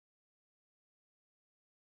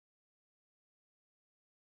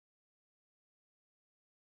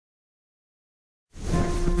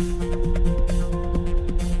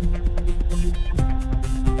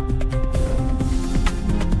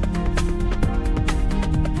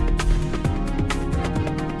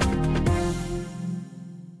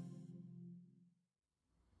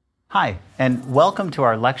Hi, and welcome to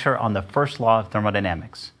our lecture on the first law of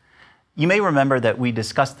thermodynamics. You may remember that we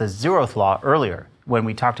discussed the zeroth law earlier when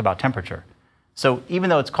we talked about temperature. So even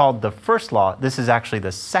though it's called the first law, this is actually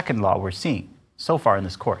the second law we're seeing so far in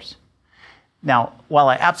this course. Now, while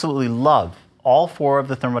I absolutely love all four of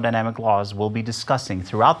the thermodynamic laws we'll be discussing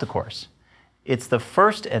throughout the course, it's the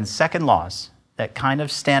first and second laws that kind of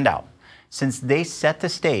stand out, since they set the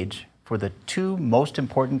stage for the two most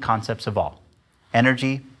important concepts of all,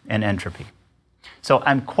 energy and entropy. So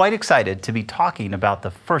I'm quite excited to be talking about the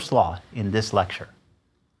first law in this lecture.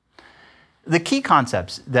 The key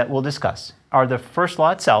concepts that we'll discuss are the first law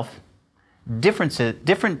itself,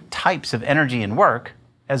 different types of energy and work,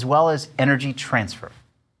 as well as energy transfer.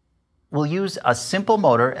 We'll use a simple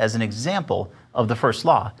motor as an example of the first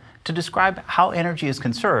law to describe how energy is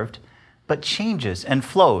conserved, but changes and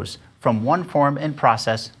flows from one form and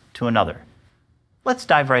process to another. Let's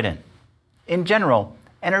dive right in. In general,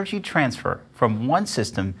 energy transfer from one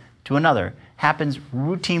system to another happens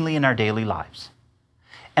routinely in our daily lives.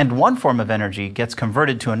 And one form of energy gets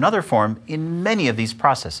converted to another form in many of these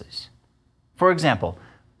processes. For example,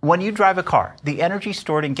 when you drive a car, the energy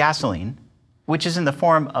stored in gasoline, which is in the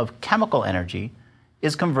form of chemical energy,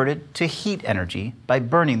 is converted to heat energy by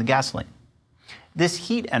burning the gasoline. This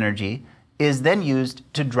heat energy is then used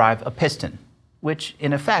to drive a piston, which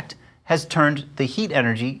in effect has turned the heat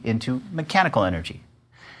energy into mechanical energy.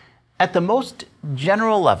 At the most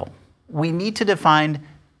general level, we need to define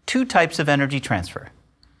two types of energy transfer.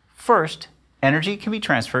 First, energy can be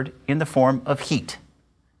transferred in the form of heat,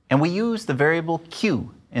 and we use the variable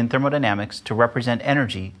Q in thermodynamics to represent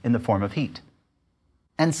energy in the form of heat.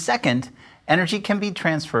 And second, energy can be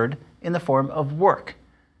transferred in the form of work,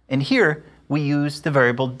 and here we use the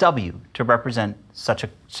variable W to represent such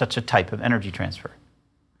a type of energy transfer.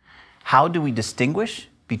 How do we distinguish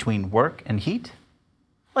between work and heat?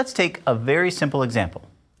 Let's take a very simple example.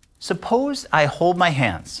 Suppose I hold my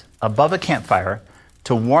hands above a campfire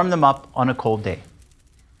to warm them up on a cold day.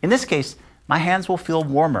 In this case, my hands will feel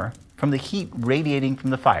warmer from the heat radiating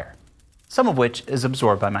from the fire, some of which is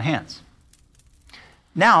absorbed by my hands.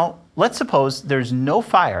 Now, let's suppose there's no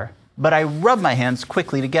fire, but I rub my hands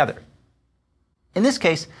quickly together. In this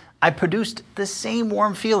case, I produced the same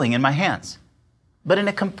warm feeling in my hands, but in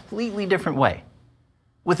a completely different way.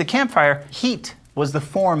 With the campfire, heat was the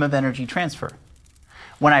form of energy transfer.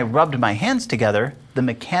 When I rubbed my hands together, the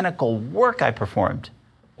mechanical work I performed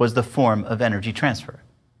was the form of energy transfer.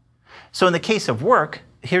 So in the case of work,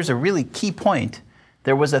 here's a really key point.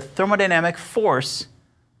 There was a thermodynamic force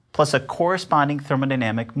plus a corresponding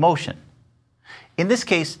thermodynamic motion. In this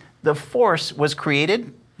case, the force was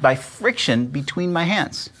created by friction between my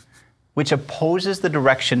hands, which opposes the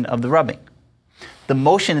direction of the rubbing. The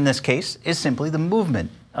motion in this case is simply the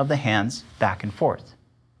movement of the hands back and forth.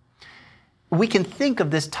 We can think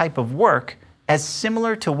of this type of work as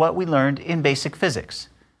similar to what we learned in basic physics,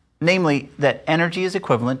 namely that energy is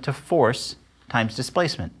equivalent to force times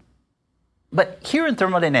displacement. But here in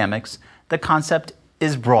thermodynamics, the concept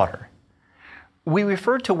is broader. We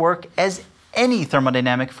refer to work as any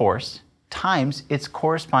thermodynamic force times its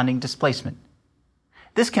corresponding displacement.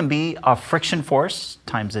 This can be a friction force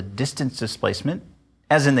times a distance displacement,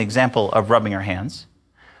 as in the example of rubbing our hands,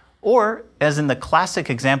 or, as in the classic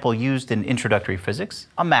example used in introductory physics,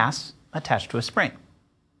 a mass attached to a spring.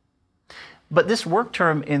 But this work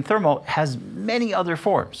term in thermo has many other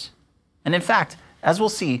forms. And in fact, as we'll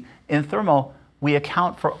see, in thermo, we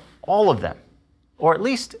account for all of them, or at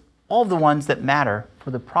least all of the ones that matter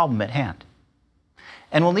for the problem at hand.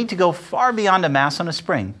 And we'll need to go far beyond a mass on a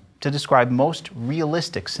spring to describe most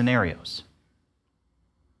realistic scenarios.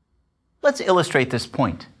 Let's illustrate this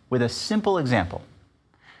point with a simple example.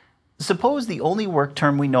 Suppose the only work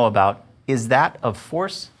term we know about is that of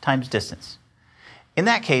force times distance. In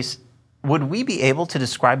that case, would we be able to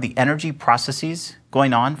describe the energy processes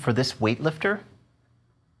going on for this weightlifter?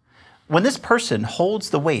 When this person holds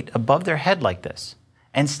the weight above their head like this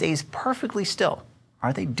and stays perfectly still,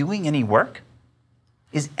 are they doing any work?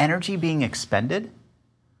 Is energy being expended?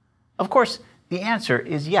 Of course, the answer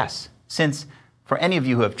is yes, since for any of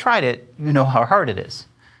you who have tried it, you know how hard it is.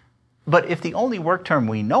 But if the only work term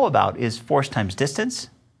we know about is force times distance,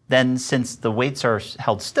 then since the weights are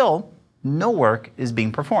held still, no work is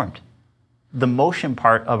being performed. The motion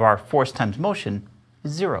part of our force times motion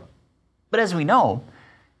is zero. But as we know,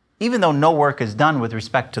 even though no work is done with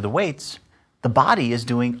respect to the weights, the body is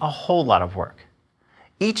doing a whole lot of work.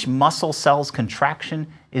 Each muscle cell's contraction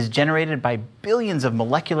is generated by billions of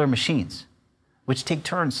molecular machines, which take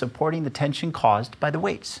turns supporting the tension caused by the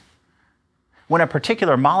weights. When a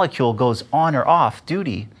particular molecule goes on or off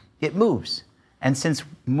duty, it moves, And since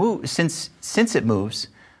it moves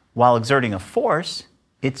while exerting a force,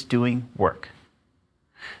 it's doing work.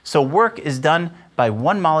 So work is done by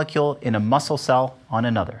one molecule in a muscle cell on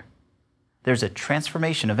another. There's a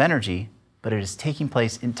transformation of energy, but it is taking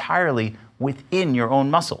place entirely within your own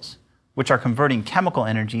muscles, which are converting chemical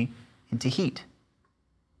energy into heat.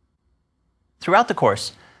 Throughout the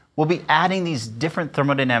course, we'll be adding these different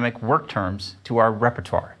thermodynamic work terms to our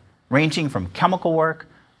repertoire, ranging from chemical work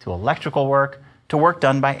to electrical work to work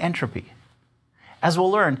done by entropy. As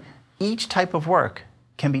we'll learn, each type of work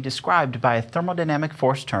can be described by a thermodynamic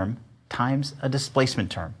force term times a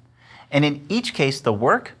displacement term. And in each case, the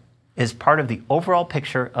work is part of the overall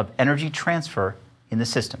picture of energy transfer in the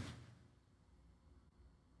system.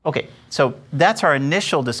 Okay, so that's our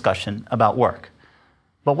initial discussion about work.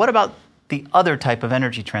 But what about the other type of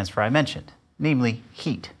energy transfer I mentioned, namely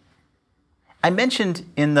heat? I mentioned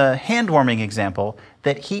in the hand warming example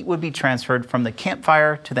that heat would be transferred from the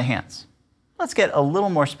campfire to the hands. Let's get a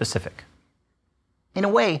little more specific. In a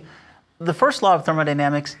way, the first law of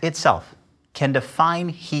thermodynamics itself can define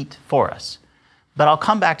heat for us, but I'll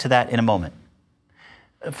come back to that in a moment.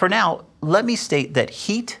 For now, let me state that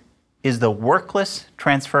heat is the workless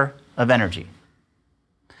transfer of energy.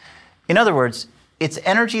 In other words, it's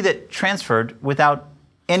energy that transferred without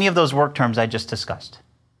any of those work terms I just discussed.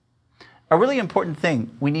 A really important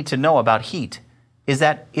thing we need to know about heat is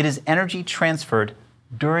that it is energy transferred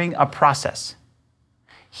during a process.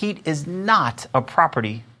 Heat is not a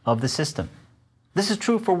property of the system. This is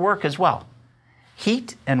true for work as well.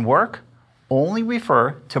 Heat and work only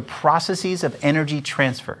refer to processes of energy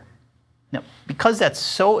transfer. Now, because that's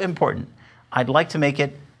so important, I'd like to make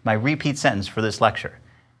it my repeat sentence for this lecture.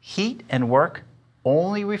 Heat and work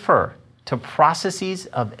only refer to processes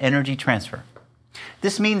of energy transfer.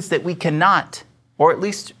 This means that we cannot, or at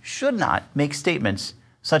least should not, make statements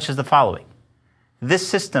such as the following. This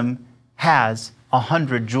system has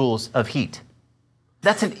 100 joules of heat.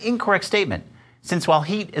 That's an incorrect statement, since while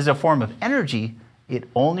heat is a form of energy, it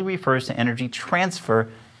only refers to energy transfer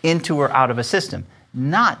into or out of a system,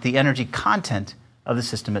 not the energy content of the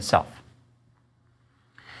system itself.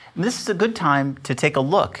 And this is a good time to take a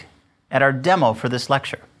look at our demo for this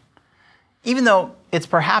lecture. Even though it's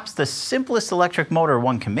perhaps the simplest electric motor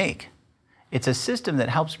one can make, it's a system that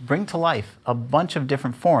helps bring to life a bunch of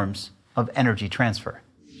different forms of energy transfer.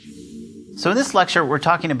 So in this lecture, we're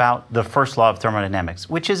talking about the first law of thermodynamics,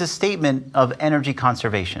 which is a statement of energy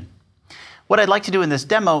conservation. What I'd like to do in this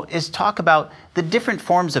demo is talk about the different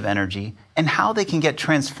forms of energy and how they can get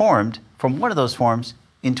transformed from one of those forms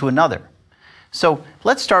into another. So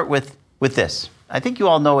let's start with this. I think you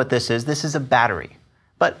all know what this is. This is a battery.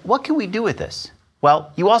 But what can we do with this?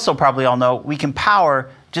 Well, you also probably all know we can power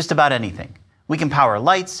just about anything. We can power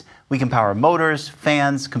lights, we can power motors,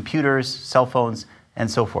 fans, computers, cell phones, and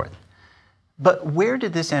so forth. But where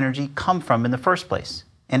did this energy come from in the first place?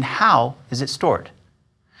 And how is it stored?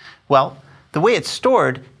 Well, the way it's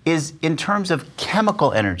stored is in terms of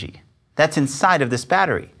chemical energy. That's inside of this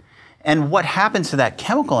battery. And what happens to that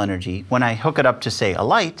chemical energy when I hook it up to, say, a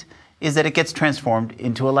light, is that it gets transformed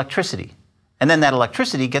into electricity. And then that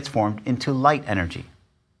electricity gets formed into light energy.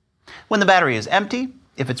 When the battery is empty,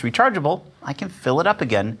 if it's rechargeable, I can fill it up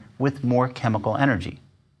again with more chemical energy.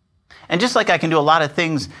 And just like I can do a lot of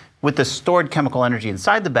things with the stored chemical energy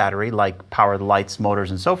inside the battery, like power the lights,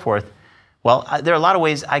 motors, and so forth, well, there are a lot of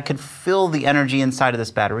ways I could fill the energy inside of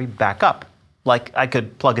this battery back up. Like I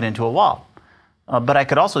could plug it into a wall. But I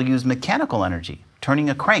could also use mechanical energy, turning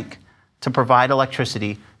a crank, to provide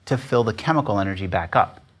electricity to fill the chemical energy back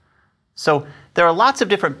up. So there are lots of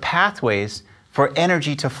different pathways for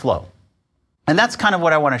energy to flow. And that's kind of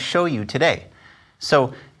what I want to show you today.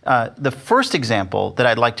 So the first example that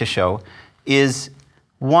I'd like to show is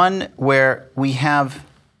one where we have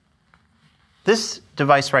this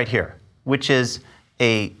device right here, which is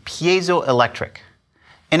a piezoelectric.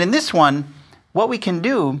 And in this one, what we can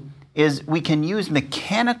do is we can use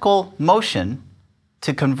mechanical motion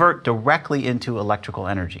to convert directly into electrical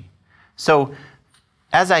energy. So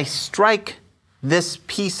as I strike this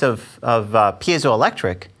piece of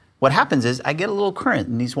piezoelectric, what happens is I get a little current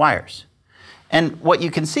in these wires. And what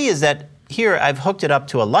you can see is that here I've hooked it up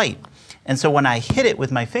to a light. And so when I hit it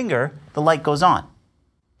with my finger, the light goes on.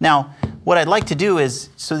 Now, what I'd like to do is,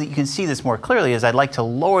 so that you can see this more clearly, is I'd like to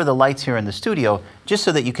lower the lights here in the studio just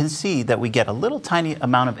so that you can see that we get a little tiny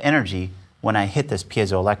amount of energy when I hit this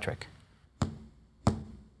piezoelectric.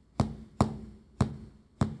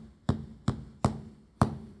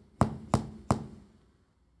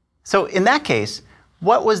 So in that case,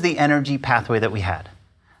 what was the energy pathway that we had?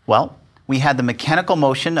 Well, we had the mechanical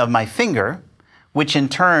motion of my finger, which in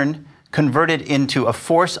turn converted into a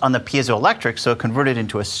force on the piezoelectric, so it converted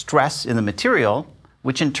into a stress in the material,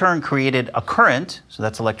 which in turn created a current, so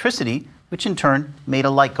that's electricity, which in turn made a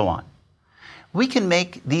light go on. We can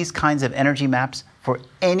make these kinds of energy maps for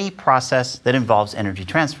any process that involves energy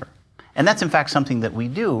transfer. And that's in fact something that we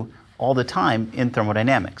do all the time in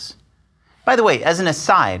thermodynamics. By the way, as an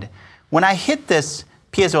aside, when I hit this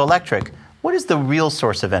piezoelectric, what is the real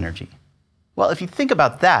source of energy? Well, if you think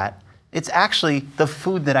about that, it's actually the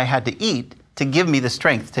food that I had to eat to give me the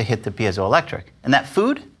strength to hit the piezoelectric. And that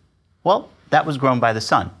food, well, that was grown by the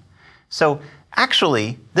sun. So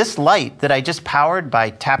actually, this light that I just powered by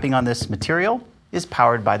tapping on this material is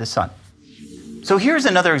powered by the sun. So here's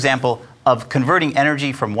another example of converting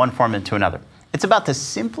energy from one form into another. It's about the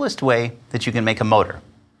simplest way that you can make a motor.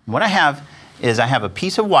 What I have is I have a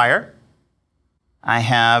piece of wire, I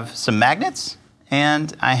have some magnets,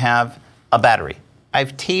 and I have a battery.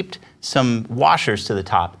 I've taped some washers to the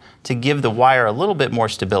top to give the wire a little bit more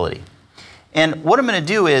stability. And what I'm going to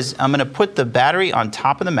do is I'm going to put the battery on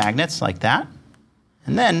top of the magnets like that,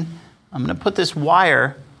 and then I'm going to put this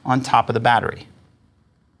wire on top of the battery.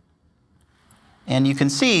 And you can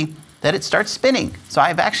see that it starts spinning. So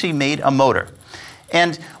I've actually made a motor.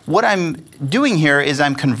 And what I'm doing here is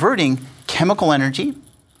I'm converting chemical energy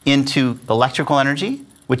into electrical energy,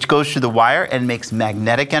 which goes through the wire and makes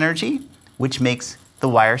magnetic energy, which makes the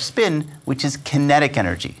wire spin, which is kinetic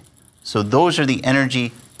energy. So those are the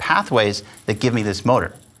energy pathways that give me this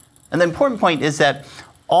motor. And the important point is that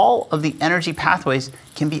all of the energy pathways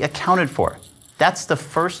can be accounted for. That's the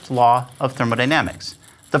first law of thermodynamics.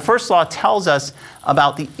 The first law tells us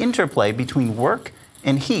about the interplay between work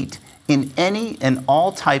and heat in any and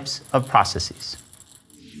all types of processes.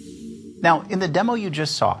 Now, in the demo you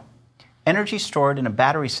just saw, energy stored in a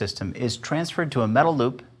battery system is transferred to a metal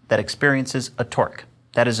loop that experiences a torque,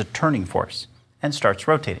 that is a turning force, and starts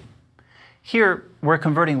rotating. Here, we're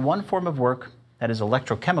converting one form of work, that is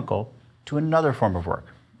electrochemical, to another form of work,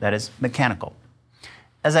 that is mechanical.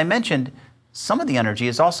 As I mentioned, some of the energy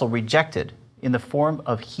is also rejected in the form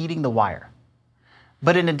of heating the wire.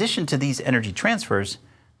 But in addition to these energy transfers,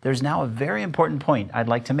 there's now a very important point I'd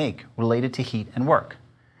like to make related to heat and work.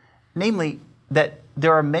 Namely, that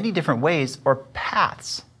there are many different ways or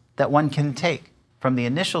paths that one can take from the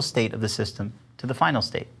initial state of the system to the final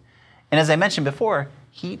state. And as I mentioned before,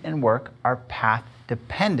 heat and work are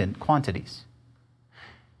path-dependent quantities.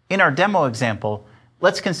 In our demo example,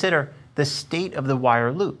 let's consider the state of the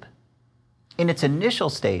wire loop. In its initial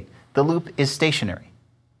state, the loop is stationary.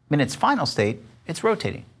 In its final state, it's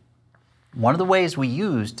rotating. One of the ways we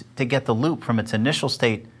used to get the loop from its initial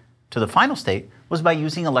state to the final state was by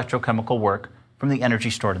using electrochemical work from the energy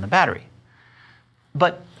stored in the battery.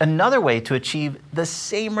 But another way to achieve the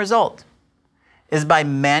same result is by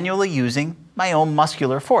manually using my own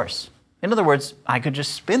muscular force. In other words, I could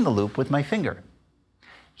just spin the loop with my finger.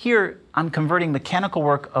 Here, I'm converting mechanical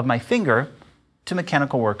work of my finger to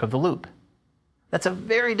mechanical work of the loop. That's a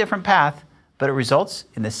very different path, but it results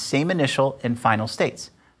in the same initial and final states.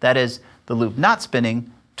 That is, the loop not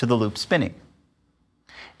spinning to the loop spinning.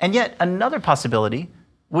 And yet, another possibility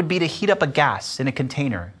would be to heat up a gas in a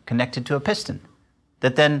container connected to a piston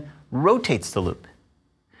that then rotates the loop.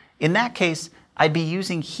 In that case, I'd be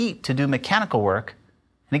using heat to do mechanical work,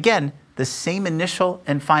 and again, the same initial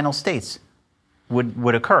and final states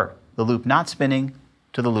would occur, the loop not spinning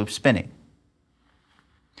to the loop spinning.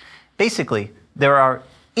 Basically, there are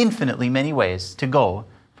infinitely many ways to go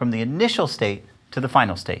from the initial state to the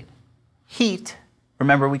final state. Heat,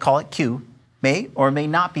 remember we call it Q, may or may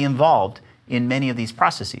not be involved in many of these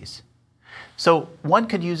processes. So one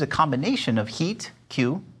could use a combination of heat,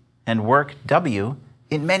 Q, and work, W,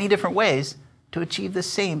 in many different ways to achieve the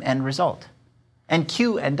same end result. And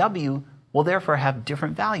Q and W will therefore have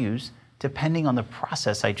different values depending on the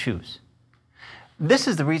process I choose. This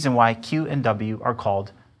is the reason why Q and W are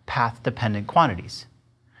called path-dependent quantities.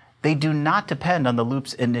 They do not depend on the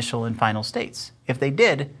loop's initial and final states. If they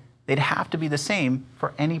did, they'd have to be the same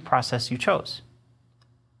for any process you chose.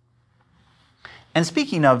 And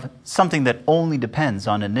speaking of something that only depends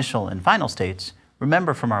on initial and final states,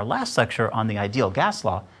 remember from our last lecture on the ideal gas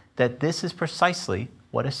law that this is precisely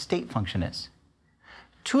what a state function is.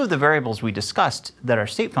 Two of the variables we discussed that are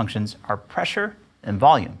state functions are pressure and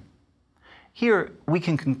volume. Here, we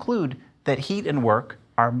can conclude that heat and work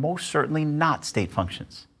are most certainly not state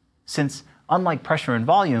functions, since unlike pressure and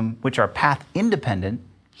volume, which are path independent,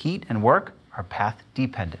 heat and work are path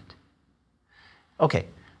dependent. Okay,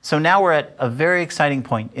 so now we're at a very exciting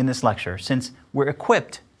point in this lecture, since we're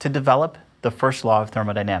equipped to develop the first law of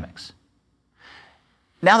thermodynamics.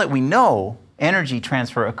 Now that we know energy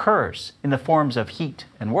transfer occurs in the forms of heat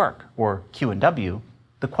and work, or Q and W,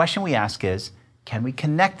 the question we ask is, can we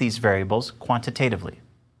connect these variables quantitatively?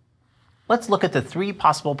 Let's look at the three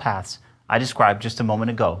possible paths I described just a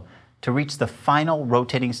moment ago to reach the final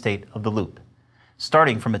rotating state of the loop,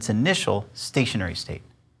 starting from its initial stationary state.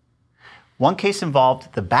 One case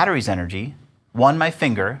involved the battery's energy, one my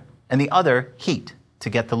finger, and the other heat to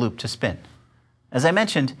get the loop to spin. As I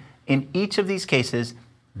mentioned, in each of these cases,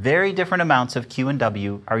 very different amounts of Q and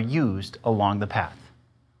W are used along the path.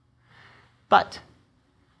 But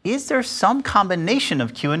is there some combination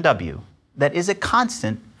of Q and W that is a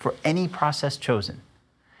constant for any process chosen?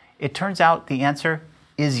 It turns out the answer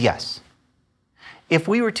is yes. If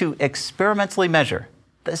we were to experimentally measure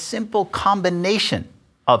the simple combination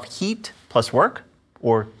of heat plus work,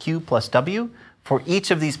 or Q plus W, for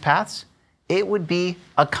each of these paths, it would be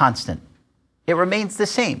a constant. It remains the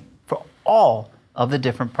same for all of the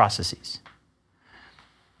different processes.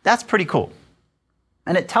 That's pretty cool.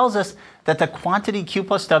 And it tells us that the quantity Q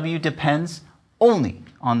plus W depends only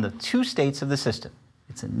on the two states of the system,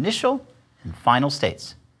 its initial and final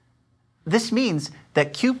states. This means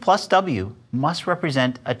that Q plus W must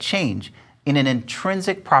represent a change in an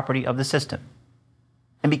intrinsic property of the system.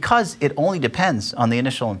 And because it only depends on the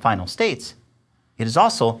initial and final states, it is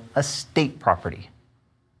also a state property.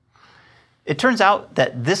 It turns out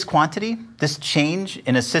that this quantity, this change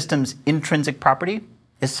in a system's intrinsic property,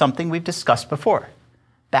 is something we've discussed before,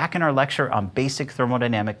 back in our lecture on basic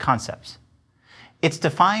thermodynamic concepts. It's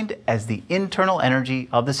defined as the internal energy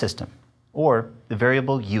of the system, or the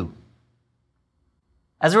variable U.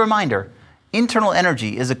 As a reminder, internal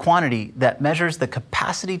energy is a quantity that measures the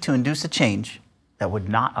capacity to induce a change that would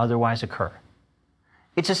not otherwise occur.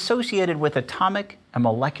 It's associated with atomic and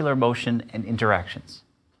molecular motion and interactions.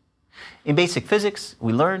 In basic physics,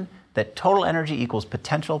 we learn that total energy equals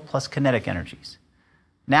potential plus kinetic energies.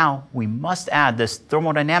 Now, we must add this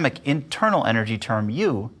thermodynamic internal energy term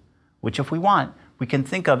U, which if we want, we can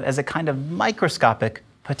think of as a kind of microscopic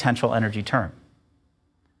potential energy term.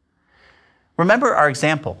 Remember our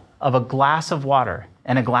example of a glass of water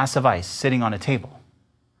and a glass of ice sitting on a table.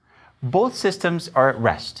 Both systems are at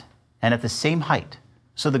rest and at the same height,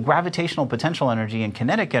 so the gravitational potential energy and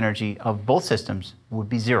kinetic energy of both systems would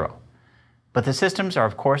be zero. But the systems are,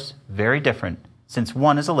 of course, very different, since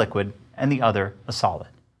one is a liquid and the other a solid.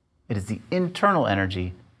 It is the internal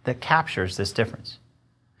energy that captures this difference.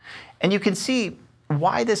 And you can see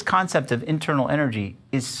why this concept of internal energy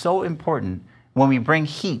is so important when we bring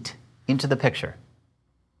heat into the picture.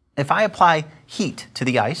 If I apply heat to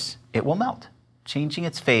the ice, it will melt, changing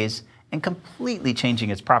its phase and completely changing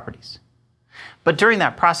its properties. But during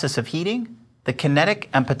that process of heating, the kinetic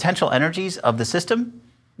and potential energies of the system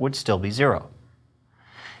would still be zero.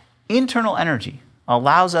 Internal energy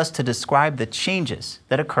allows us to describe the changes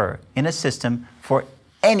that occur in a system for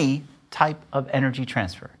any type of energy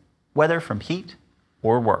transfer, whether from heat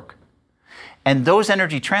or work. And those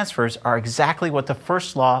energy transfers are exactly what the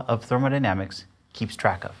first law of thermodynamics keeps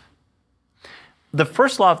track of. The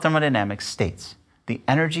first law of thermodynamics states the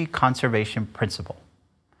energy conservation principle.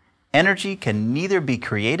 Energy can neither be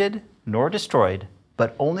created nor destroyed,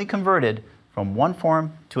 but only converted from one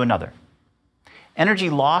form to another. Energy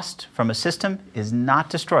lost from a system is not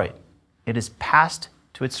destroyed. It is passed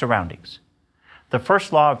to its surroundings. The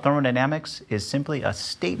first law of thermodynamics is simply a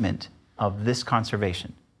statement of this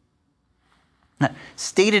conservation. Now,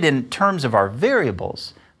 stated in terms of our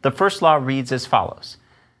variables, the first law reads as follows.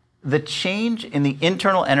 The change in the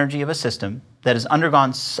internal energy of a system that has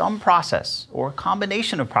undergone some process or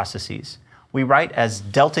combination of processes we write as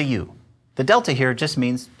delta U. The delta here just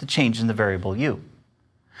means the change in the variable U.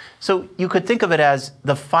 So you could think of it as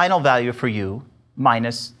the final value for U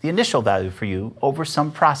minus the initial value for U over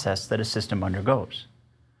some process that a system undergoes.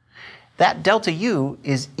 That delta U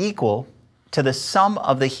is equal to the sum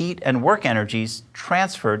of the heat and work energies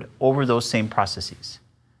transferred over those same processes.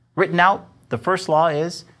 Written out, the first law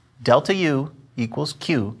is delta U equals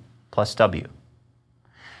Q plus W.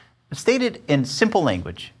 Stated in simple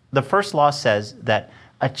language, the first law says that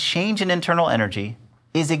a change in internal energy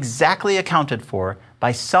is exactly accounted for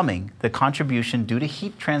by summing the contribution due to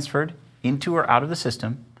heat transferred into or out of the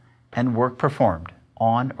system and work performed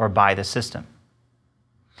on or by the system.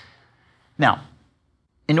 Now,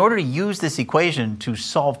 in order to use this equation to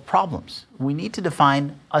solve problems, we need to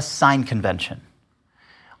define a sign convention.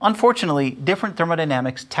 Unfortunately, different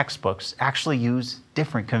thermodynamics textbooks actually use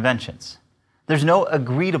different conventions. There's no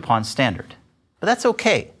agreed upon standard, but that's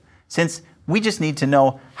okay, since we just need to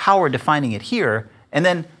know how we're defining it here, and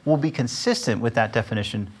then we'll be consistent with that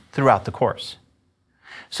definition throughout the course.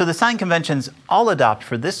 So the sign conventions I'll adopt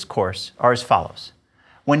for this course are as follows.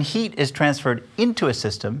 When heat is transferred into a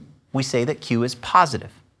system, we say that Q is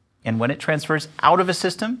positive. And when it transfers out of a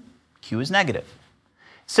system, Q is negative.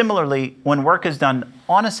 Similarly, when work is done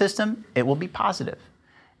on a system, it will be positive.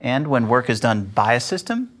 And when work is done by a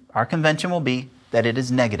system, our convention will be that it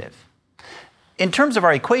is negative. In terms of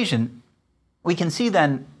our equation, we can see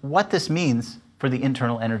then what this means for the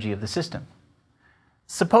internal energy of the system.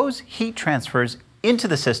 Suppose heat transfers into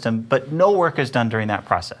the system, but no work is done during that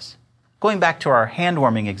process. Going back to our hand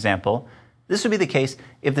warming example, this would be the case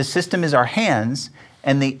if the system is our hands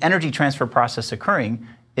and the energy transfer process occurring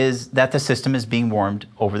is that the system is being warmed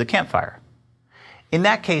over the campfire. In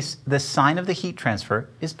that case, the sign of the heat transfer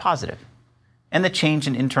is positive. And the change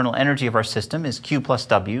in internal energy of our system is Q plus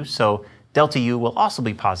W, so delta U will also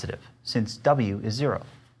be positive, since W is 0.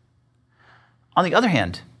 On the other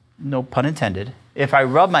hand, no pun intended, if I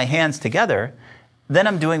rub my hands together, then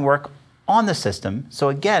I'm doing work on the system, so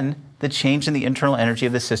again, the change in the internal energy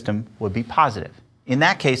of the system would be positive. In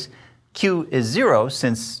that case, Q is 0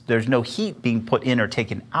 since there's no heat being put in or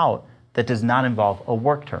taken out that does not involve a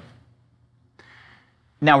work term.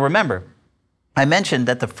 Now remember, I mentioned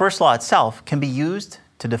that the first law itself can be used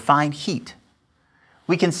to define heat.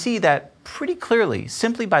 We can see that pretty clearly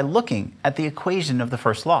simply by looking at the equation of the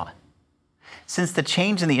first law. Since the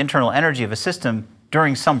change in the internal energy of a system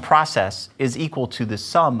during some process is equal to the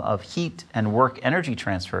sum of heat and work energy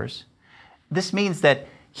transfers, this means that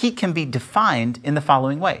heat can be defined in the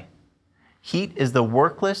following way. Heat is the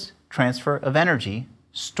workless transfer of energy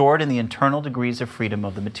stored in the internal degrees of freedom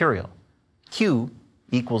of the material. Q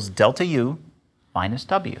equals delta U minus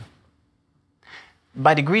W.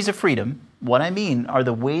 By degrees of freedom, what I mean are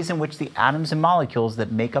the ways in which the atoms and molecules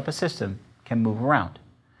that make up a system can move around.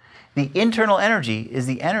 The internal energy is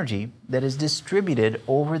the energy that is distributed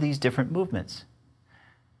over these different movements.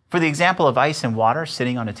 For the example of ice and water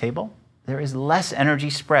sitting on a table, there is less energy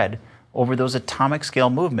spread over those atomic scale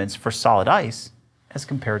movements for solid ice as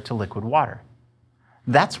compared to liquid water.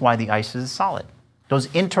 That's why the ice is solid.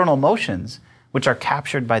 Those internal motions, which are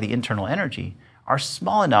captured by the internal energy, are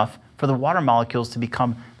small enough for the water molecules to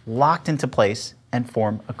become locked into place and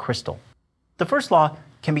form a crystal. The first law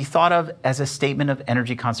can be thought of as a statement of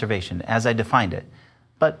energy conservation, as I defined it,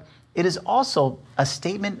 but it is also a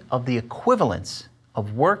statement of the equivalence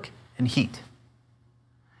of work and heat.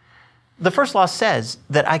 The first law says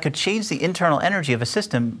that I could change the internal energy of a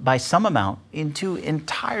system by some amount in two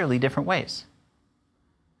entirely different ways.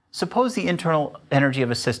 Suppose the internal energy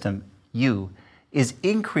of a system, U, is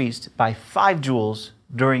increased by 5 joules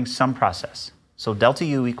during some process. So delta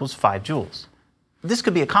U equals 5 joules. This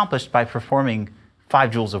could be accomplished by performing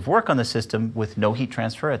 5 joules of work on the system with no heat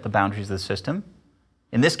transfer at the boundaries of the system.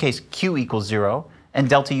 In this case, Q equals 0, and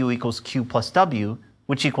delta U equals Q plus W,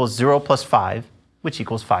 which equals 0 plus 5, which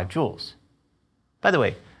equals 5 joules. By the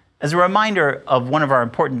way, as a reminder of one of our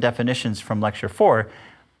important definitions from Lecture 4,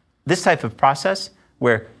 this type of process,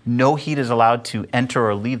 where no heat is allowed to enter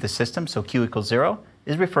or leave the system, so Q equals 0,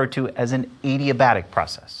 is referred to as an adiabatic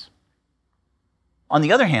process. On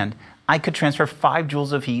the other hand, I could transfer 5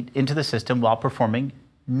 joules of heat into the system while performing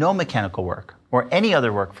no mechanical work, or any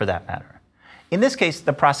other work for that matter. In this case,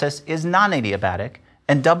 the process is non-adiabatic,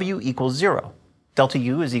 and W equals 0. Delta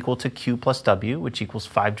U is equal to Q plus W, which equals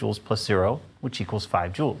 5 joules plus 0, which equals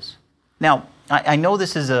 5 joules. Now, I know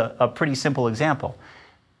this is a pretty simple example,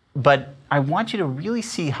 but I want you to really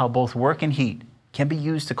see how both work and heat can be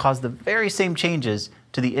used to cause the very same changes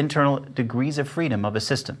to the internal degrees of freedom of a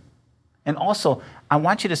system. And also, I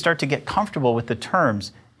want you to start to get comfortable with the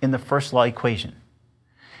terms in the first law equation.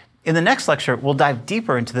 In the next lecture, we'll dive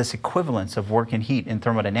deeper into this equivalence of work and heat in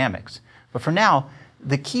thermodynamics. But for now,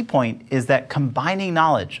 the key point is that combining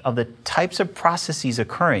knowledge of the types of processes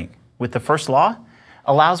occurring with the first law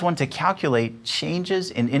allows one to calculate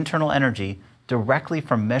changes in internal energy directly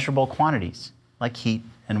from measurable quantities like heat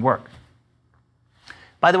and work.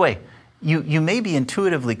 By the way, you may be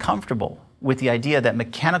intuitively comfortable with the idea that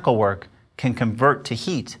mechanical work can convert to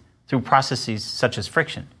heat through processes such as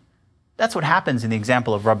friction. That's what happens in the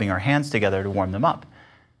example of rubbing our hands together to warm them up.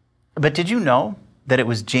 But did you know that it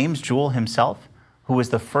was James Joule himself who was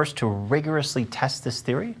the first to rigorously test this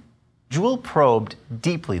theory? Joule probed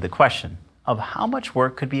deeply the question of how much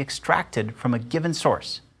work could be extracted from a given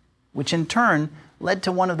source, which in turn led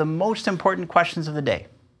to one of the most important questions of the day,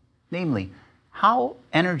 namely, how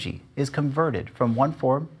energy is converted from one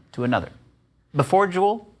form to another. Before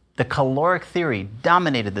Joule, the caloric theory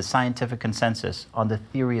dominated the scientific consensus on the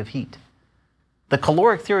theory of heat. The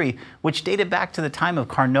caloric theory, which dated back to the time of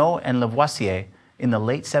Carnot and Lavoisier in the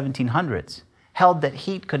late 1700s, held that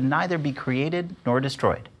heat could neither be created nor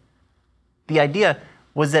destroyed. The idea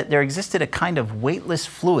was that there existed a kind of weightless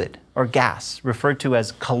fluid or gas referred to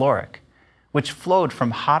as caloric, which flowed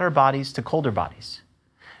from hotter bodies to colder bodies.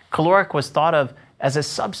 Caloric was thought of as a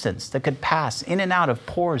substance that could pass in and out of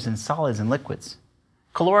pores in solids and liquids.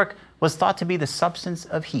 Caloric was thought to be the substance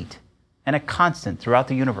of heat and a constant throughout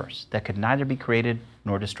the universe that could neither be created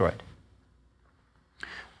nor destroyed.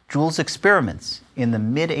 Joule's experiments in the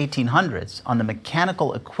mid-1800s on the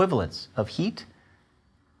mechanical equivalence of heat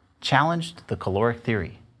challenged the caloric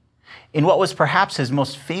theory. In what was perhaps his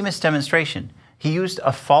most famous demonstration, he used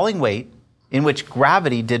a falling weight in which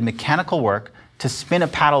gravity did mechanical work to spin a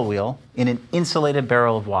paddle wheel in an insulated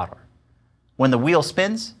barrel of water. When the wheel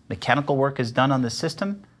spins, mechanical work is done on the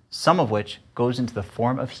system, some of which goes into the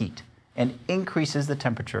form of heat and increases the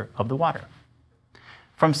temperature of the water.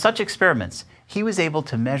 From such experiments, he was able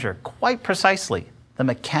to measure quite precisely the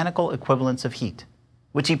mechanical equivalence of heat,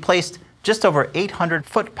 which he placed just over 800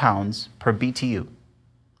 foot-pounds per BTU.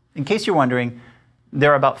 In case you're wondering,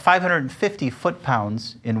 there are about 550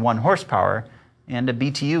 foot-pounds in 1 horsepower, and a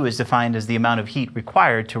BTU is defined as the amount of heat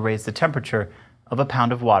required to raise the temperature of a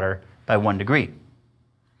pound of water by 1 degree.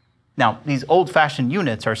 Now, these old-fashioned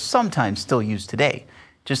units are sometimes still used today.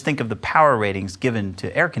 Just think of the power ratings given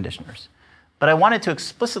to air conditioners. But I wanted to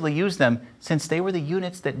explicitly use them since they were the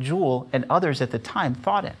units that Joule and others at the time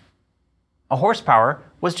thought in. A horsepower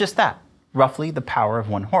was just that, roughly the power of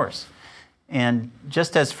 1 horse. And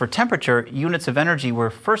just as for temperature, units of energy were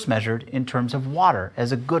first measured in terms of water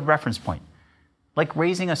as a good reference point, like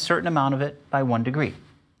raising a certain amount of it by 1 degree.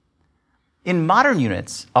 In modern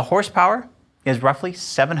units, a horsepower is roughly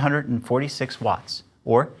 746 watts,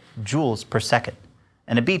 or joules per second,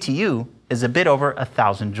 and a BTU is a bit over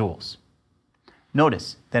 1,000 joules.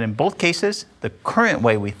 Notice that in both cases, the current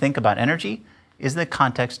way we think about energy is in the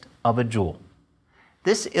context of a joule.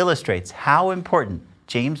 This illustrates how important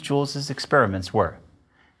James Joule's experiments were.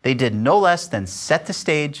 They did no less than set the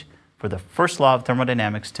stage for the first law of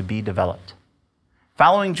thermodynamics to be developed.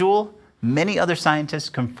 Following Joule, many other scientists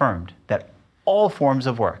confirmed that all forms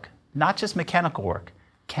of work, not just mechanical work,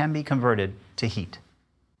 can be converted to heat.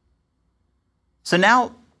 So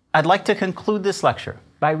now I'd like to conclude this lecture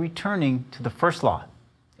by returning to the first law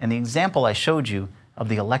and the example I showed you of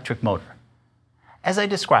the electric motor. As I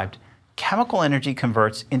described, chemical energy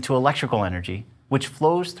converts into electrical energy, which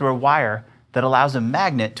flows through a wire that allows a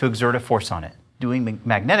magnet to exert a force on it, doing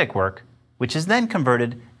magnetic work, which is then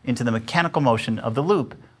converted into the mechanical motion of the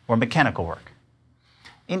loop, or mechanical work.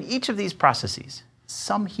 In each of these processes,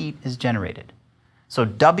 some heat is generated. So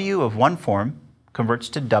W of one form converts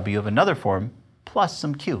to W of another form, plus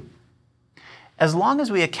some Q. As long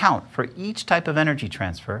as we account for each type of energy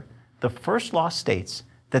transfer, the first law states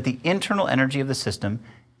that the internal energy of the system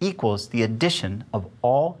equals the addition of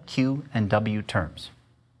all Q and W terms.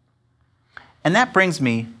 And that brings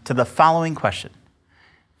me to the following question.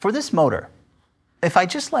 For this motor, if I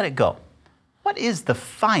just let it go, what is the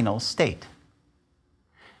final state?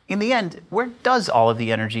 In the end, where does all of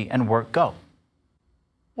the energy and work go?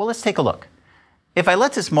 Well, let's take a look. If I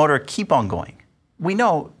let this motor keep on going, we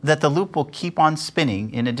know that the loop will keep on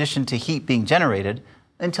spinning in addition to heat being generated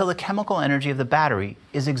until the chemical energy of the battery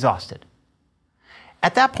is exhausted.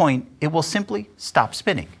 At that point, it will simply stop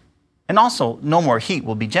spinning. And also, no more heat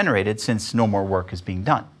will be generated since no more work is being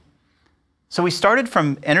done. So we started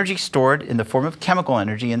from energy stored in the form of chemical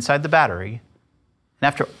energy inside the battery. And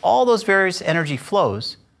after all those various energy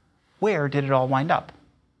flows, where did it all wind up?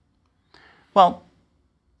 Well,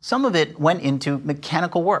 some of it went into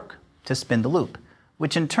mechanical work to spin the loop,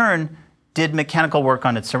 which in turn did mechanical work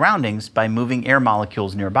on its surroundings by moving air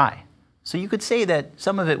molecules nearby. So you could say that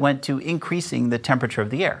some of it went to increasing the temperature of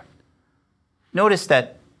the air. Notice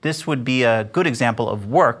that this would be a good example of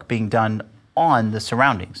work being done on the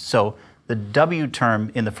surroundings. So the W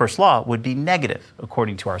term in the first law would be negative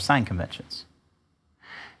according to our sign conventions.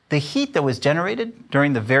 The heat that was generated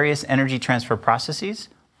during the various energy transfer processes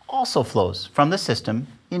also flows from the system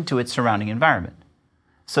into its surrounding environment.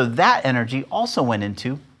 So that energy also went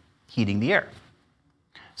into heating the air.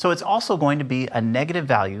 So it's also going to be a negative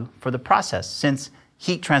value for the process since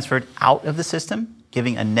heat transferred out of the system,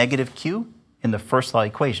 giving a negative Q in the first law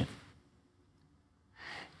equation.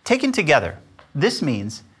 Taken together, this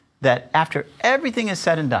means that after everything is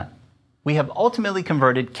said and done, we have ultimately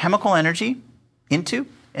converted chemical energy into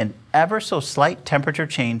an ever so slight temperature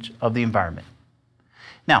change of the environment.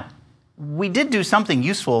 Now, we did do something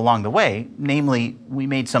useful along the way, namely, we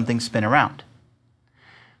made something spin around.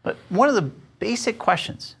 But one of the basic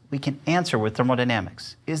questions we can answer with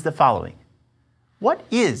thermodynamics is the following. What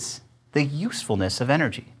is the usefulness of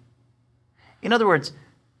energy? In other words,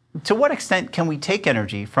 to what extent can we take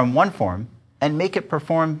energy from one form and make it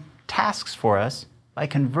perform tasks for us by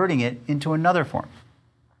converting it into another form?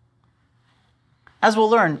 As we'll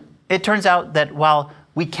learn, it turns out that while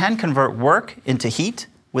we can convert work into heat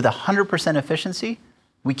with 100% efficiency,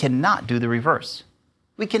 we cannot do the reverse.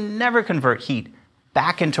 We can never convert heat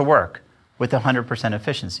back into work with 100%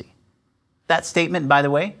 efficiency. That statement, by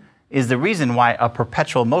the way, is the reason why a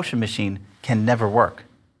perpetual motion machine can never work.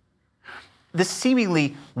 The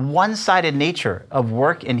seemingly one-sided nature of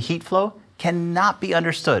work and heat flow cannot be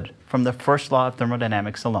understood from the first law of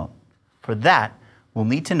thermodynamics alone. For that, we'll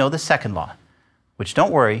need to know the second law, which,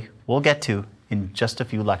 don't worry, we'll get to in just a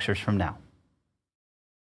few lectures from now.